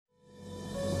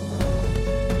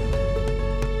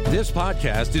This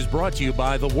podcast is brought to you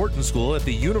by the Wharton School at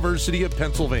the University of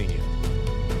Pennsylvania.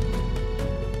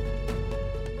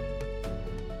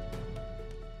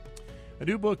 A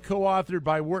new book co-authored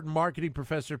by Wharton marketing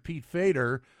professor Pete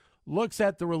Fader looks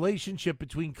at the relationship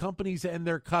between companies and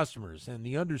their customers and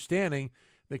the understanding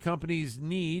that companies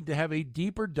need to have a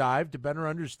deeper dive to better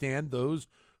understand those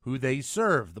who they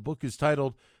serve. The book is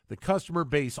titled The Customer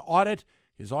Base Audit.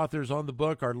 His authors on the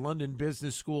book are London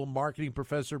Business School marketing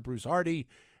professor Bruce Hardy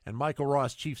and Michael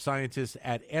Ross, chief scientist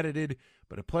at Edited.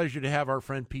 But a pleasure to have our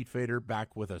friend Pete Fader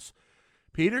back with us.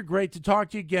 Peter, great to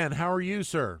talk to you again. How are you,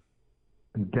 sir?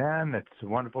 Dan, it's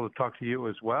wonderful to talk to you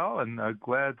as well, and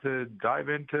glad to dive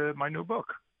into my new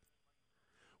book.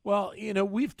 Well, you know,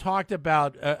 we've talked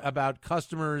about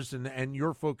customers and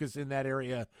your focus in that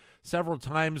area several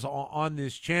times on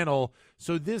this channel.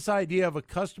 So this idea of a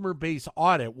customer base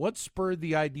audit, what spurred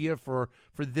the idea for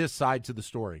this side to the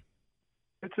story?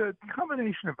 It's a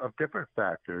combination of different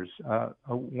factors.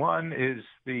 One is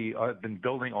I've been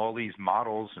building all these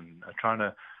models and trying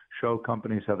to show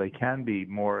companies how they can be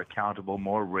more accountable,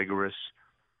 more rigorous,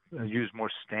 use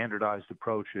more standardized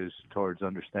approaches towards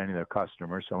understanding their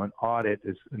customers. So an audit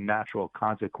is a natural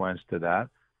consequence to that.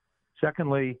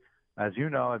 Secondly, as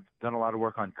you know, I've done a lot of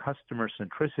work on customer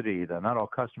centricity, that not all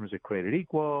customers are created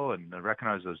equal, and I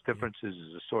recognize those differences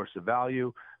as a source of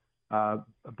value.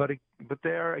 But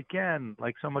there, again,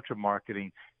 like so much of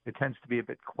marketing, it tends to be a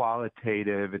bit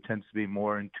qualitative. It tends to be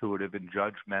more intuitive and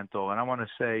judgmental. And I want to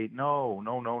say, no.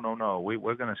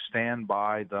 We're going to stand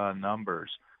by the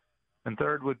numbers. And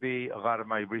third would be a lot of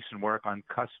my recent work on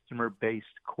customer-based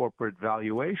corporate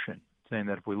valuation, saying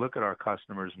that if we look at our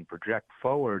customers and project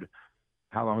forward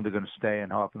how long they're going to stay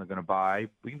and how often they're going to buy,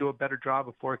 we can do a better job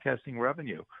of forecasting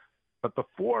revenue. But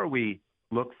before we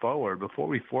look forward, before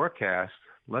we forecast,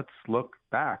 let's look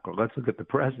back, or let's look at the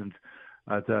present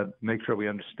to make sure we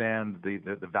understand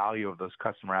the value of those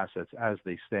customer assets as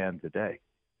they stand today.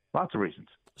 Lots of reasons.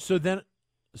 So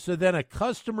then a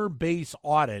customer base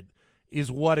audit is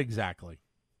what exactly?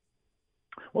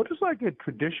 Well, just like a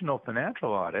traditional financial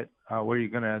audit, where you're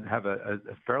going to have a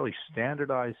fairly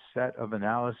standardized set of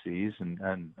analyses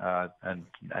and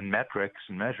metrics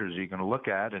and measures you're going to look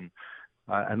at and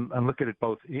look at it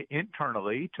both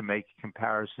internally to make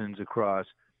comparisons across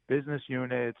business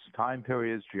units, time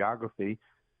periods, geography,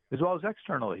 as well as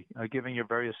externally, giving your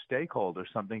various stakeholders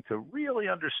something to really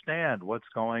understand what's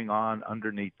going on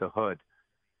underneath the hood.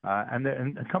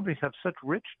 And companies have such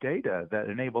rich data that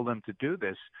enable them to do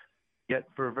this, yet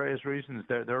for various reasons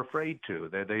they're afraid to.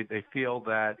 They feel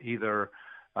that either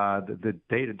the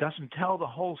data doesn't tell the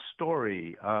whole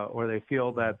story, or they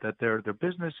feel that their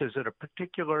business is at a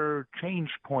particular change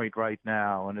point right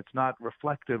now, and it's not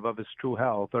reflective of its true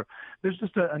health. Or there's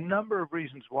just a number of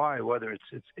reasons why, whether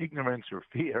it's ignorance or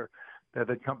fear,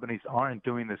 that companies aren't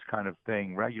doing this kind of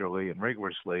thing regularly and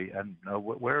rigorously, and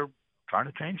we're trying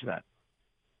to change that.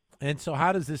 And so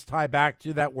how does this tie back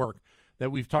to that work that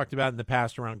we've talked about in the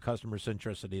past around customer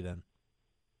centricity then?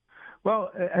 Well,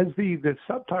 as the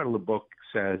subtitle of the book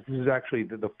says, this is actually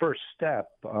the first step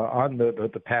on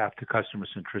the path to customer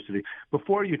centricity.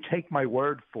 Before you take my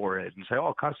word for it and say,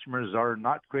 oh, customers are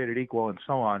not created equal and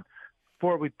so on,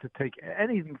 before we take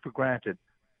anything for granted,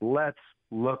 let's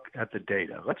look at the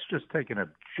data. Let's just take an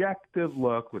objective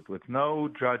look with no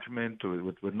judgment,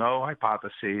 with no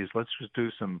hypotheses. Let's just do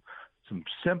some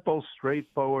simple,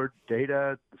 straightforward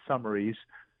data summaries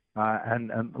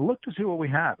and look to see what we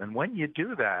have. And when you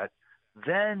do that,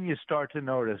 then you start to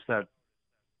notice that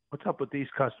what's up with these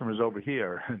customers over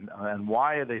here, and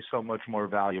why are they so much more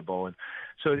valuable? And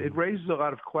so it raises a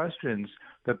lot of questions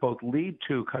that both lead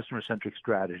to customer-centric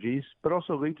strategies, but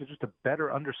also lead to just a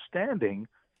better understanding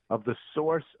of the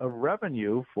source of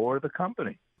revenue for the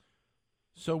company.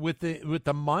 So with the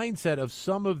mindset of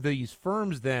some of these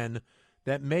firms then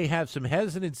that may have some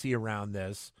hesitancy around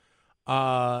this,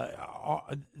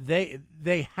 they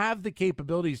have the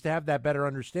capabilities to have that better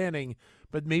understanding,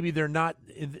 but maybe they're not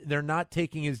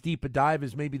taking as deep a dive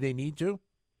as maybe they need to.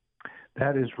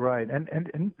 That is right, and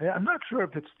I'm not sure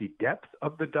if it's the depth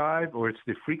of the dive or it's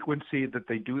the frequency that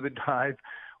they do the dive,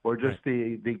 or just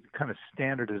the kind of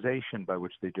standardization by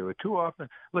which they do it. Too often,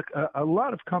 look, a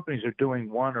lot of companies are doing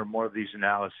one or more of these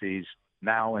analyses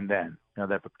now and then. Now,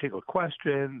 they have a particular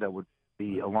question that would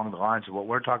be along the lines of what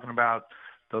we're talking about.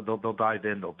 They'll dive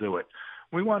in, they'll do it.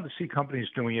 We want to see companies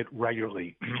doing it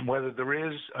regularly, whether there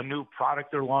is a new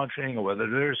product they're launching or whether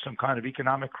there's some kind of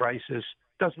economic crisis,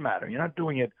 doesn't matter. You're not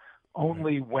doing it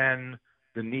only when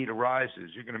the need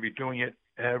arises. You're going to be doing it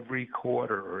every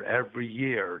quarter or every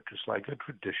year, just like a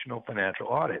traditional financial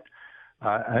audit.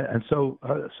 So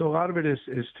a lot of it is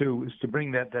to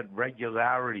bring that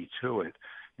regularity to it,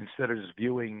 instead of just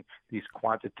viewing these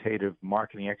quantitative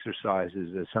marketing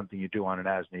exercises as something you do on an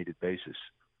as-needed basis.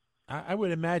 I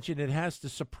would imagine it has to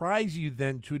surprise you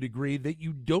then to a degree that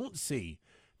you don't see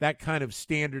that kind of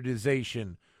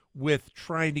standardization with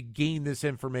trying to gain this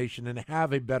information and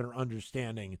have a better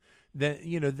understanding that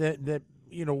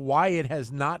why it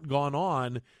has not gone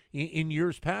on in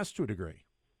years past to a degree.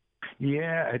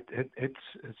 Yeah, it's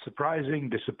surprising,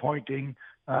 disappointing.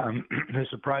 The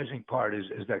surprising part is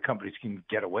that companies can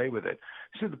get away with it.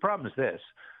 So the problem is this: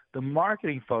 the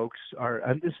marketing folks are,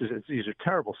 and these are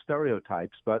terrible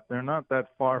stereotypes, but they're not that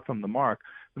far from the mark.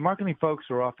 The marketing folks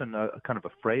are often kind of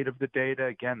afraid of the data.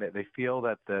 Again, they feel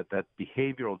that that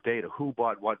behavioral data, who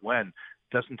bought what when,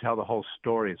 doesn't tell the whole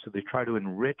story. So they try to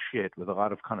enrich it with a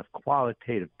lot of kind of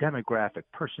qualitative, demographic,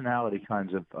 personality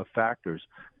kinds of factors.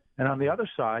 And on the other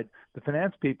side, the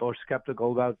finance people are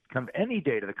skeptical about kind of any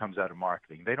data that comes out of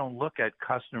marketing. They don't look at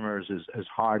customers as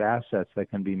hard assets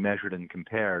that can be measured and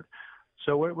compared.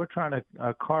 So we're trying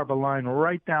to carve a line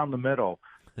right down the middle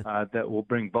that will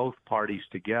bring both parties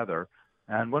together.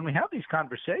 And when we have these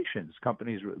conversations,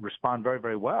 companies respond very,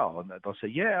 very well. And they'll say,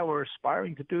 yeah, we're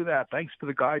aspiring to do that. Thanks for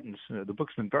the guidance. The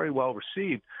book's been very well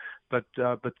received. But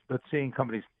seeing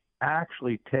companies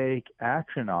actually take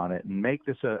action on it and make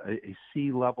this a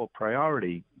C-level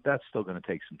priority, that's still going to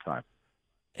take some time.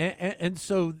 And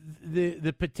so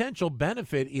the potential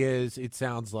benefit is, it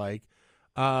sounds like,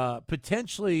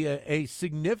 potentially a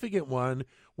significant one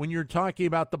when you're talking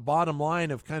about the bottom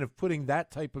line of kind of putting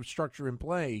that type of structure in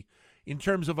play in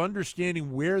terms of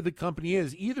understanding where the company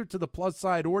is, either to the plus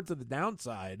side or to the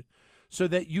downside, so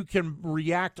that you can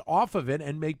react off of it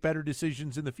and make better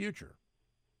decisions in the future.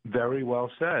 Very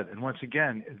well said. And once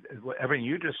again, everything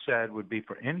you just said would be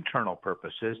for internal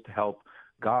purposes to help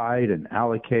guide and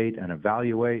allocate and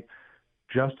evaluate,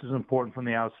 just as important from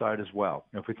the outside as well.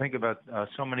 If we think about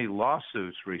so many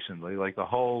lawsuits recently, like the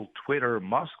whole Twitter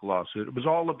Musk lawsuit, it was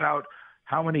all about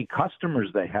how many customers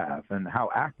they have and how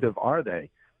active are they.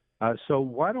 So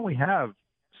why don't we have,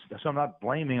 so I'm not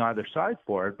blaming either side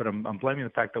for it, but I'm blaming the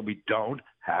fact that we don't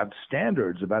have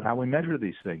standards about how we measure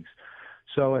these things.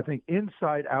 So I think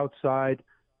inside, outside,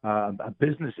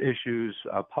 business issues,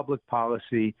 public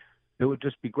policy, it would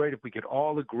just be great if we could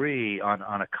all agree on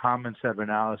a common set of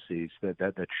analyses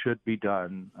that should be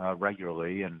done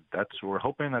regularly, and that's what we're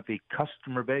hoping that the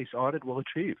customer-based audit will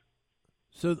achieve.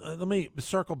 So let me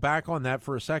circle back on that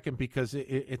for a second, because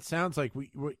it sounds like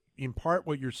in part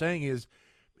what you're saying is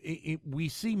we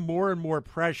see more and more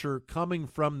pressure coming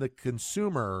from the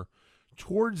consumer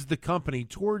towards the company,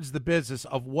 towards the business,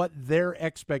 of what their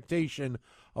expectation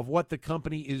of what the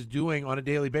company is doing on a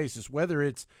daily basis, whether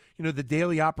it's, the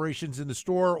daily operations in the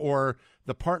store or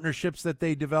the partnerships that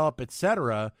they develop, et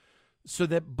cetera, so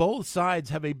that both sides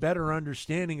have a better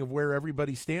understanding of where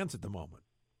everybody stands at the moment.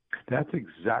 That's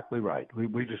exactly right.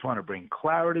 We just want to bring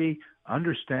clarity,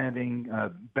 understanding,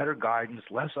 better guidance,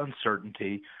 less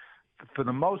uncertainty. For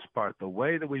the most part, the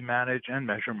way that we manage and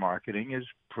measure marketing is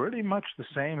pretty much the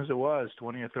same as it was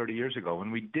 20 or 30 years ago,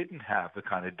 when we didn't have the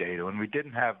kind of data, when we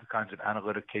didn't have the kinds of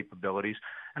analytic capabilities,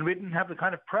 and we didn't have the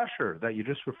kind of pressure that you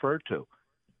just referred to.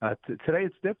 Today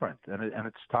it's different, and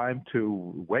it's time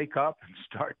to wake up and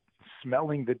start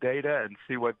smelling the data and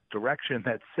see what direction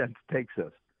that sense takes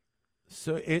us.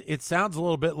 So it sounds a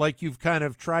little bit like you've kind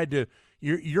of tried to,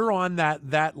 you're on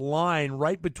that line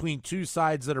right between two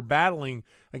sides that are battling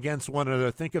against one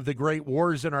another. Think of the great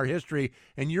wars in our history,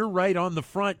 and you're right on the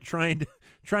front trying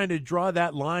to draw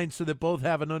that line so that both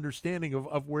have an understanding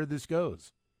of where this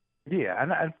goes. Yeah,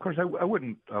 and of course I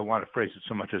wouldn't want to phrase it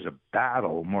so much as a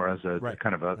battle, more as a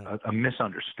kind of a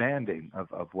misunderstanding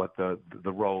of what the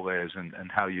role is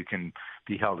and how you can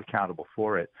be held accountable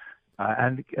for it.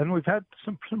 And we've had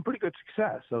some pretty good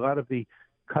success. A lot of the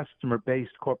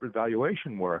customer-based corporate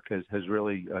valuation work has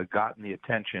really gotten the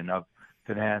attention of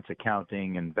finance,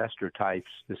 accounting, investor types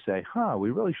to say, we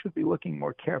really should be looking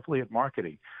more carefully at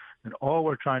marketing. And all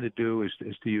we're trying to do is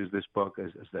to use this book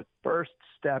as that first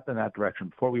step in that direction,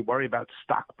 before we worry about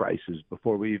stock prices,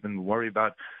 before we even worry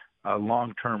about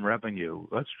long-term revenue.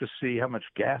 Let's just see how much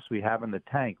gas we have in the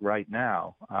tank right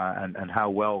now, and how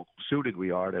well suited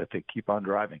we are to keep on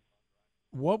driving.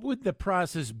 What would the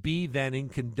process be then in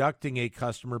conducting a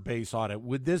customer base audit?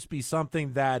 Would this be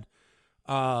something that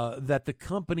that the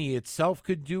company itself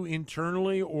could do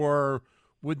internally, or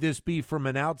would this be from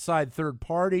an outside third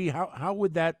party? How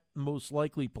would that most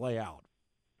likely play out?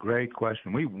 Great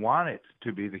question. We want it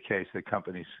to be the case that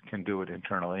companies can do it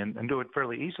internally and do it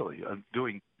fairly easily,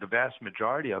 doing the vast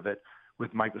majority of it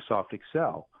with Microsoft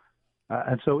Excel.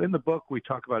 And so in the book, we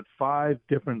talk about 5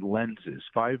 different lenses,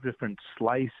 5 different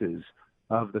slices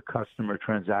of the customer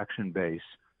transaction base.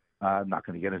 I'm not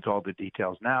going to get into all the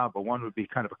details now, but one would be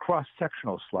kind of a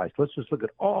cross-sectional slice. Let's just look at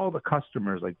all the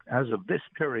customers, like as of this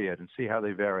period, and see how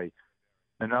they vary.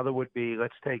 Another would be,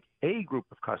 let's take a group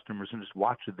of customers and just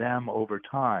watch them over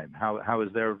time. How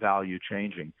is their value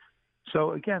changing?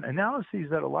 So again, analyses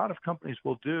that a lot of companies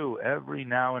will do every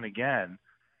now and again,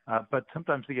 but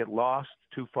sometimes they get lost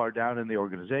too far down in the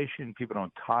organization. People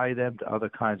don't tie them to other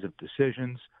kinds of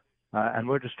decisions. And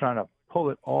we're just trying to pull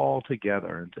it all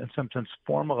together and sometimes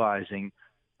formalizing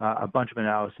a bunch of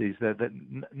analyses that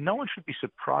no one should be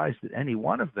surprised at any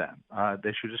one of them.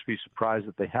 They should just be surprised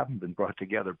that they haven't been brought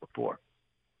together before.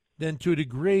 Then to a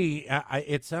degree,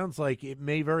 it sounds like it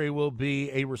may very well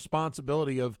be a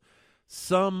responsibility of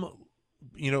some,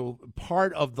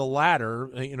 part of the ladder,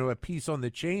 a piece on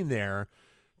the chain there,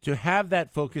 to have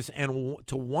that focus and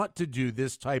to want to do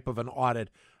this type of an audit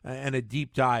and a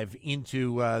deep dive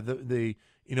into the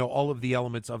all of the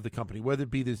elements of the company, whether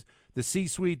it be the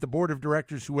C-suite, the board of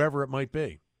directors, whoever it might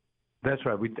be. That's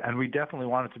right. We definitely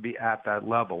want it to be at that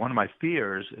level. One of my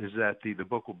fears is that the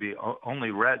book will be only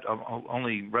read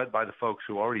by the folks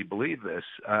who already believe this,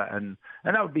 and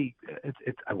that would be.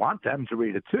 I want them to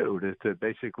read it too, to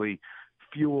basically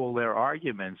fuel their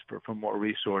arguments for more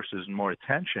resources and more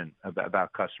attention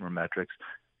about customer metrics.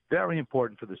 Very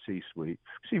important for the C-suite. We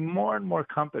see more and more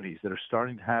companies that are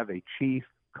starting to have a chief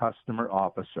customer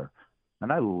officer,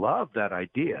 and I love that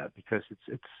idea because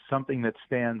it's something that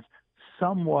stands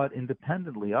somewhat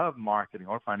independently of marketing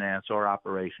or finance or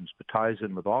operations, but ties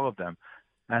in with all of them.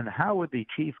 And how would the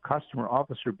chief customer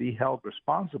officer be held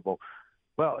responsible?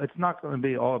 Well, it's not going to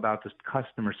be all about just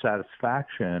customer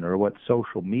satisfaction or what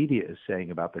social media is saying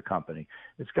about the company.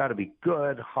 It's got to be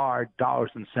good, hard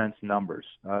dollars and cents numbers.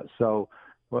 So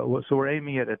we're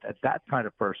aiming it at that kind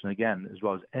of person, again, as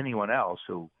well as anyone else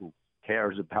who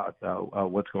cares about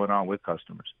what's going on with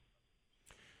customers.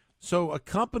 So a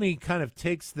company kind of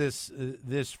takes this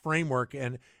framework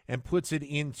and puts it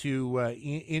into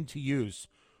use.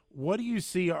 What do you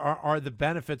see are the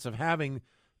benefits of having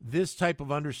this type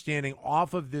of understanding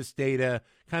off of this data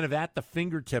kind of at the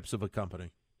fingertips of a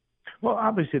company? Well,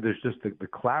 obviously, there's just the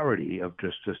clarity of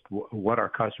just what our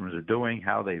customers are doing,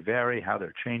 how they vary, how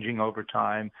they're changing over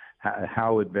time,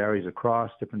 how it varies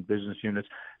across different business units,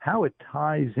 how it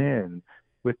ties in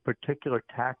with particular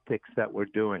tactics that we're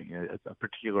doing, a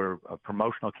particular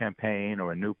promotional campaign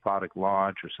or a new product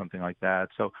launch or something like that.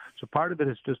 So part of it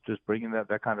is just bringing that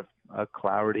kind of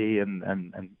clarity and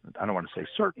I don't want to say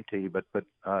certainty, but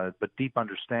deep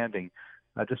understanding,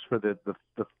 just for the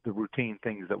routine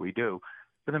things that we do.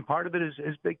 But then part of it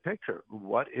is big picture.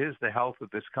 What is the health of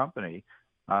this company?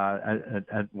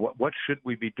 And what should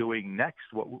we be doing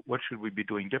next? What should we be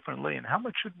doing differently? And how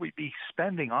much should we be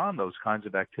spending on those kinds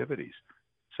of activities?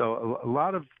 So a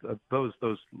lot of those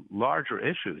larger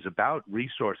issues about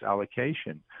resource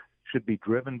allocation should be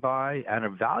driven by and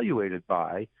evaluated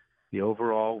by the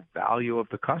overall value of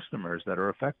the customers that are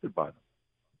affected by them.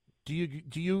 Do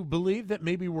you believe that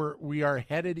maybe we are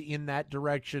headed in that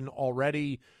direction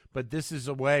already, but this is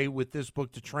a way with this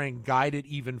book to try and guide it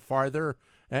even farther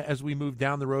as we move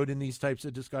down the road in these types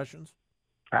of discussions?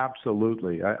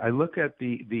 Absolutely. I look at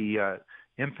the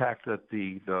impact that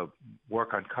the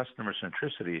work on customer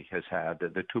centricity has had,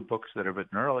 the 2 books that are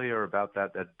written earlier about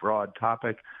that broad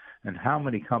topic, and how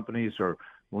many companies are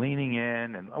leaning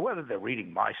in, and whether they're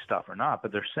reading my stuff or not,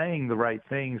 but they're saying the right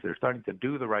things, they're starting to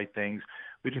do the right things.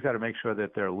 We just got to make sure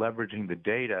that they're leveraging the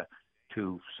data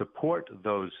to support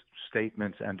those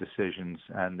statements and decisions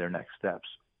and their next steps.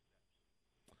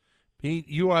 Pete,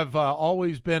 you have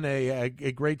always been a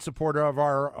great supporter of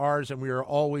ours, and we are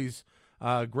always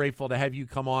grateful to have you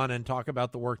come on and talk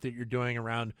about the work that you're doing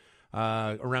around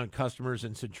customers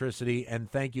and centricity. And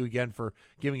thank you again for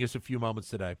giving us a few moments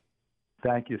today.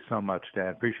 Thank you so much, Dan.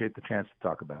 Appreciate the chance to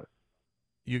talk about it.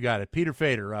 You got it. Peter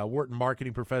Fader, Wharton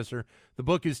marketing professor. The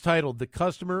book is titled The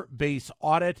Customer Base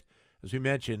Audit, as we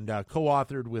mentioned,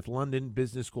 co-authored with London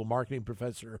Business School marketing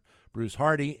professor Bruce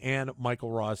Hardy and Michael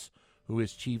Ross, who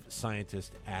is chief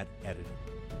scientist at Editor.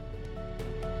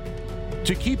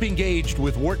 To keep engaged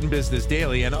with Wharton Business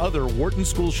Daily and other Wharton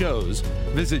School shows,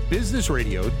 visit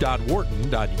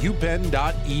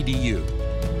businessradio.wharton.upenn.edu.